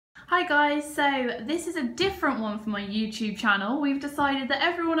Hi guys, so this is a different one for my YouTube channel. We've decided that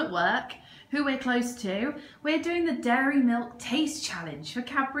everyone at work, who we're close to, we're doing the Dairy Milk Taste Challenge for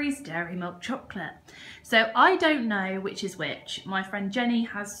Cadbury's Dairy Milk Chocolate. So I don't know which is which. My friend Jenny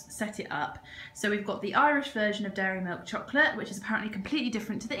has set it up. So we've got the Irish version of Dairy Milk Chocolate, which is apparently completely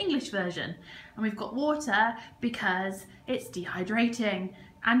different to the English version. And we've got water because it's dehydrating.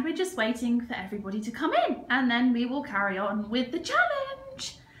 And we're just waiting for everybody to come in, and then we will carry on with the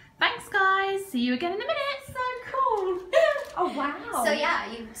challenge. Thanks guys, see you again in a minute. So cool. Oh wow. So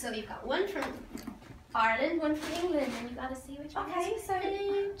yeah, you've got one from Ireland, one from England, and you gotta see which one is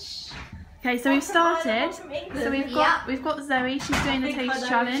which. Okay, so we've started. Ireland, one from England. So we've got Zoe, she's doing the taste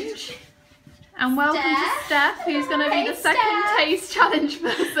challenge. And welcome Steph. to Steph, who's going to be the second Steph. taste challenge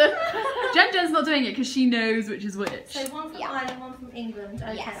person. Jen's not doing it because she knows which is which. So one from Ireland, one from England.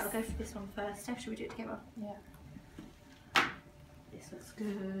 Okay, Yes. I'll go for this one first. Steph, should we do it together? Yeah. This looks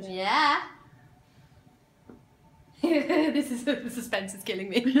good. Yeah. The suspense is killing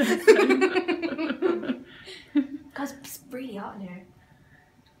me. Guys, it's really hot in here.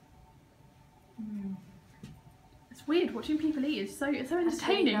 It's weird watching people eat. It's so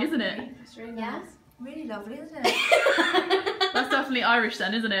entertaining, really isn't it? lovely. It's really Yeah. nice. Really lovely, isn't it? That's definitely Irish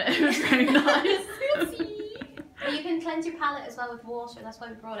then, isn't it? It was very nice. But you can cleanse your palate as well with water. That's why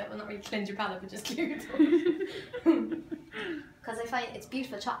we brought it. Well, not really cleanse your palate, but just clear it. Because I find it's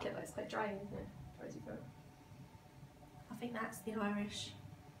beautiful chocolate, but it's quite dry, isn't it? Dries your throat. I think that's the Irish.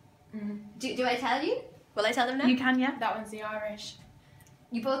 Do I tell you? Will I tell them now? You can, yeah. That one's the Irish.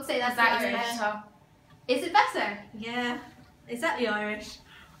 You both say that's That the is Irish. better. Is it better? Yeah. Is that the Irish?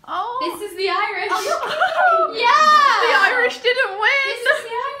 Oh, This is the Irish. Oh, you're kidding! the Yeah. Irish didn't win. This is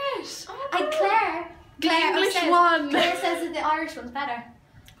the Irish. Oh, And Claire English says, won. Claire says that the Irish one's better.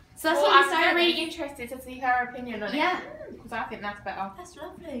 So that's Well, what we I'm started very with. interested to see her opinion on it. Yeah. Because I think that's better. That's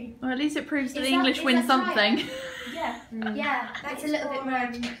lovely. Well, at least it proves that Is the that- English is win that something. Yeah. Yeah, it's a little bit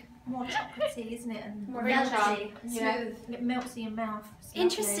more more chocolatey, isn't it? And More velvety. Yeah. Smooth. It melts in your mouth. It's lovely.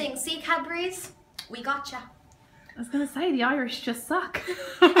 interesting. See, Cadbury's, we gotcha. I was going to say, the Irish just suck.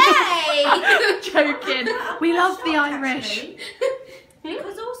 Hey! Joking. We love the Shocked, Irish. actually.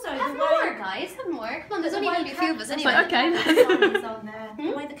 Because also Have the more, way guys. Have more. Come on, there's the only way going to be a few of us It's anyway. like, okay. The sign is on there.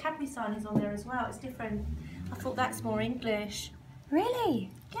 The way the Cadbury sign is on there as well. It's different. I thought that's more English. Really?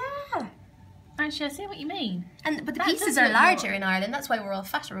 Yeah. Actually, I see what you mean. And but the That pieces does are look larger more. in Ireland. That's why we're all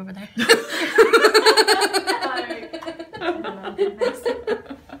fatter over there.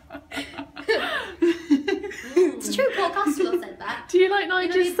 It's true. Paul Costello said that. Do you like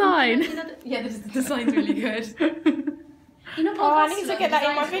Nigel's sign? Yeah, the sign's really good. You know Oh, Paul I Costello. need to get that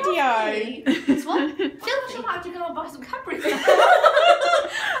in my video. This one? I have to go and buy some Cadbury. I've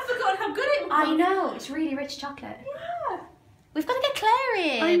forgotten how good it was. I know. It's really rich chocolate. Yeah. We've got to get Claire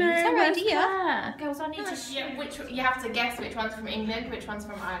in. I know. It's her where's idea. Claire? Girls, I need to. Yeah, which you have to guess which one's from England, which one's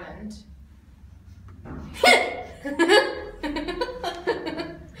from Ireland.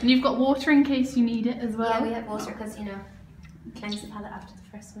 And you've got water in case you need it as well. Yeah, we have water because, you know, cleanse the palate after the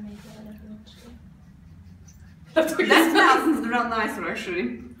first one. Maybe whatever we want to do. That smells real nicer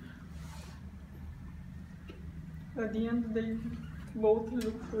actually. At the end, they both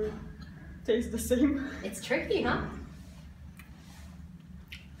taste the same. It's tricky, huh?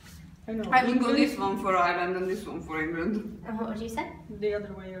 I know. I would go this one for Ireland and this one for England. And what would you say? The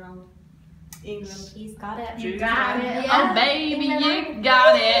other way around. England. She's got it. You got it. Oh, baby, England. you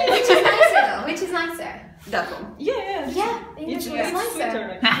got Which it. is nicer, though? Which is nicer? That one. Yeah. Yeah, English It's one is nicer.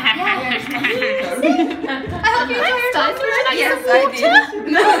 sweeter. Yeah. Yes, I hope you enjoy your time. I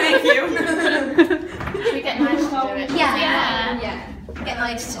did. No, thank you. Should we get Nigel to do it? Yeah. Get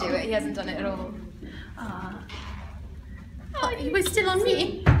Nige to do it. He hasn't done it at all. Ah. Oh, he was still on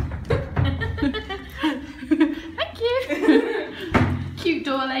me. Thank you. Cute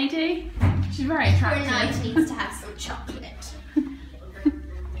door lady. She's very Poor attractive. Nige needs to have some chocolate.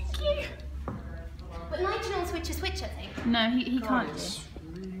 Thank you. But Nige knows which is which, I think. No, he can't.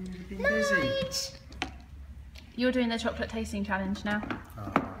 Nige! You're doing the chocolate tasting challenge now.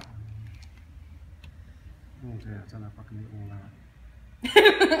 Oh dear, I don't know if I can eat all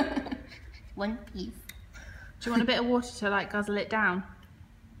that. One piece. Do you want a bit of water to like guzzle it down?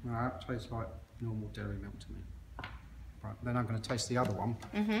 No, that tastes like normal dairy milk to me. Right, then I'm going to taste the other one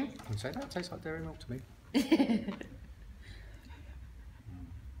and say that tastes like dairy milk to me.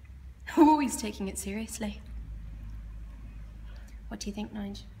 Oh, he's taking it seriously. What do you think,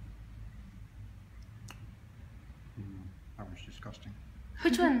 Nige? That was disgusting.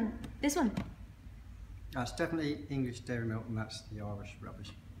 Which one? This one? That's definitely English dairy milk and that's the Irish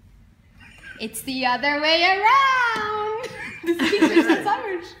rubbish. It's the other way around! This is English, that's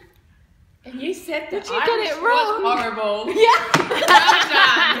Irish. You said that you get it Irish wrong? was horrible. Yeah.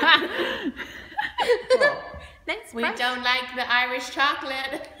 Well done. Next We press. don't like the Irish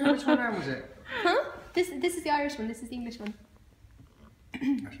chocolate. Which one now was it? Huh? This is the Irish one. This is the English one.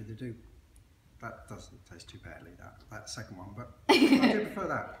 Actually, they do. That doesn't taste too badly, that second one, but I do prefer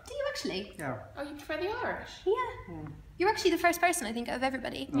that. Do you actually? Yeah. Oh, you prefer the Irish? Yeah. You're actually the first person I think of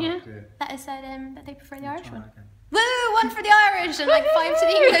everybody Oh, Yeah. dear. that has said that they prefer the Irish Try one. that again. Woo! 1 for the Irish and like 5 to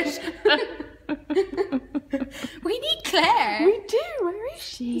the English. We need Claire. We do. Where is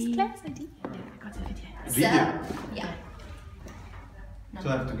she? It's Claire's idea. I got a video. So, yeah. So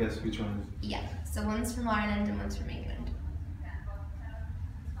I have to guess which one is. Yeah. So one's from Ireland and one's from England.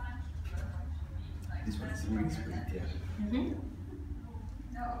 This one is really sweet, yeah.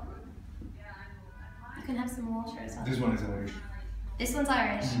 You can have some water as well. This one is Irish. This one's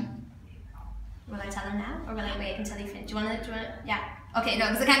Irish. Will I tell him now, or will I wait until he finishes? Do you want to? Yeah. Okay, no,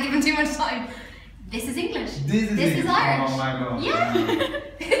 because I can't give him too much time. This is English. This is Irish. Oh my god. Yeah.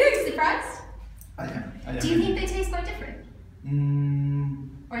 Surprised? I am. Do you think they taste quite different,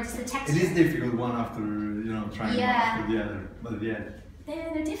 or just the texture? It is difficult one after, trying one Yeah. after the other. But yeah.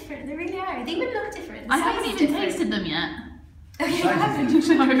 They're different. They really are. They even look different. The I size haven't is even different. tasted them yet. Oh, you Size haven't? is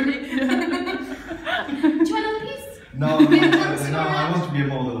Do you want another piece? No, I want to be a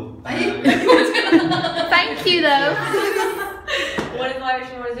model. Thank you though. One is Irish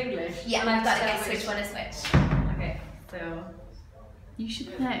and one is English. Yeah, And I've got to tell guess which one is which. Okay, so. You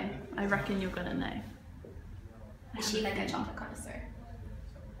should know. I reckon you're gonna know. Is she like a chocolate connoisseur?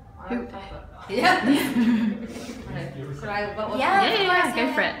 Who? Yeah. Could I? What, Yeah. Yeah,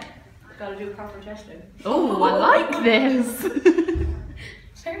 go for it. Gotta do proper testing. Oh, I like this.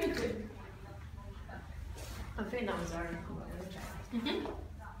 Very good. I think that was Irish.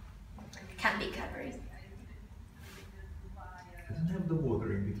 Can't beat Cadbury's. I don't have the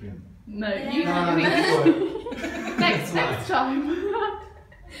water in between. No, Yeah. you No, we- that's why. next time.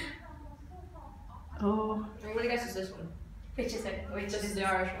 Oh. I'm gonna guess it's this one. Which is it? Which This is is the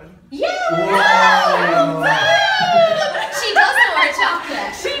Irish one. Yeah! Wow! She does know our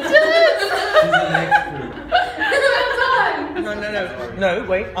chocolate. She does. She's an expert. No,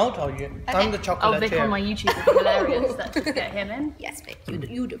 wait, I'll tell you. I'm the Oh, chocolate Vic on my YouTube would be hilarious. Let's just get him in. Yes, Vic,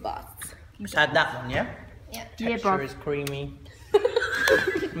 you the boss. Just add that one, yeah? Yeah. Yeah, Texture Bob. is creamy.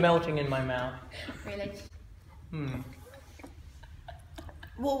 Melting in my mouth. Really?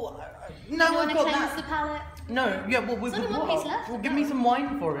 Well, You no, want I've to got cleanse that. the palate? No, yeah, well, with There's only one piece left. Well, give me some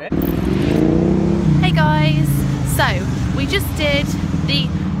wine for it. Hey guys, so we just did the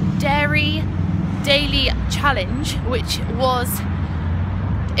Dairy Daily Challenge, which was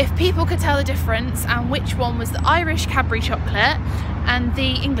if people could tell the difference and which one was the Irish Cadbury chocolate and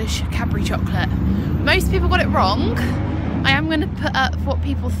the English Cadbury chocolate. Most people got it wrong. I am going to put up what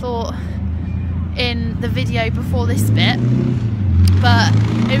people thought in the video before this bit, but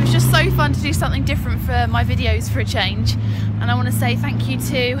it was just so fun to do something different for my videos for a change, and I want to say thank you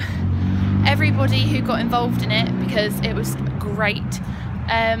to everybody who got involved in it because it was great.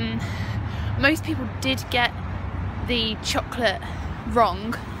 Most people did get the chocolate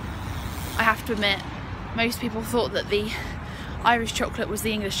wrong, I have to admit. Most people thought that the Irish chocolate was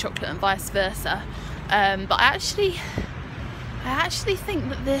the English chocolate and vice versa, but I actually think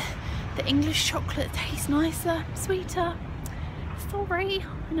that the English chocolate tastes nicer, sweeter. Sorry,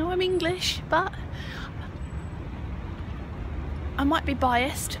 I know I'm English, but I might be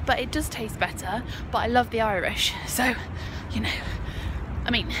biased, but it does taste better. But I love the Irish, so I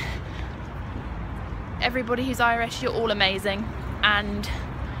mean, everybody who's Irish, you're all amazing, and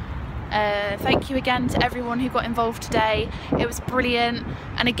thank you again to everyone who got involved today. It was brilliant,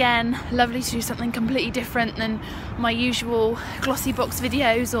 and again, lovely to do something completely different than my usual glossy box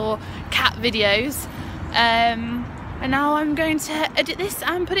videos or cat videos. And now I'm going to edit this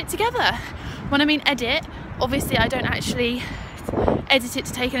and put it together. When I mean edit, obviously I don't actually edit it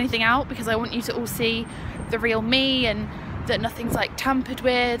to take anything out because I want you to all see the real me and that nothing's like tampered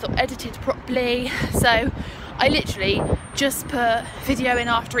with or edited properly. So I literally just put video in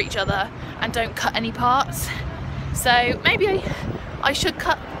after each other and don't cut any parts. So maybe I should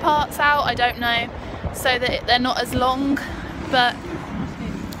cut parts out, I don't know, so that they're not as long, but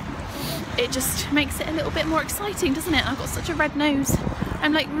it just makes it a little bit more exciting, doesn't it? I've got such a red nose.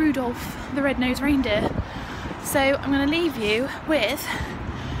 I'm like Rudolph, the red-nosed reindeer. So I'm going to leave you with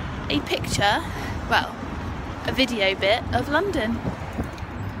a picture, well, a video bit of London.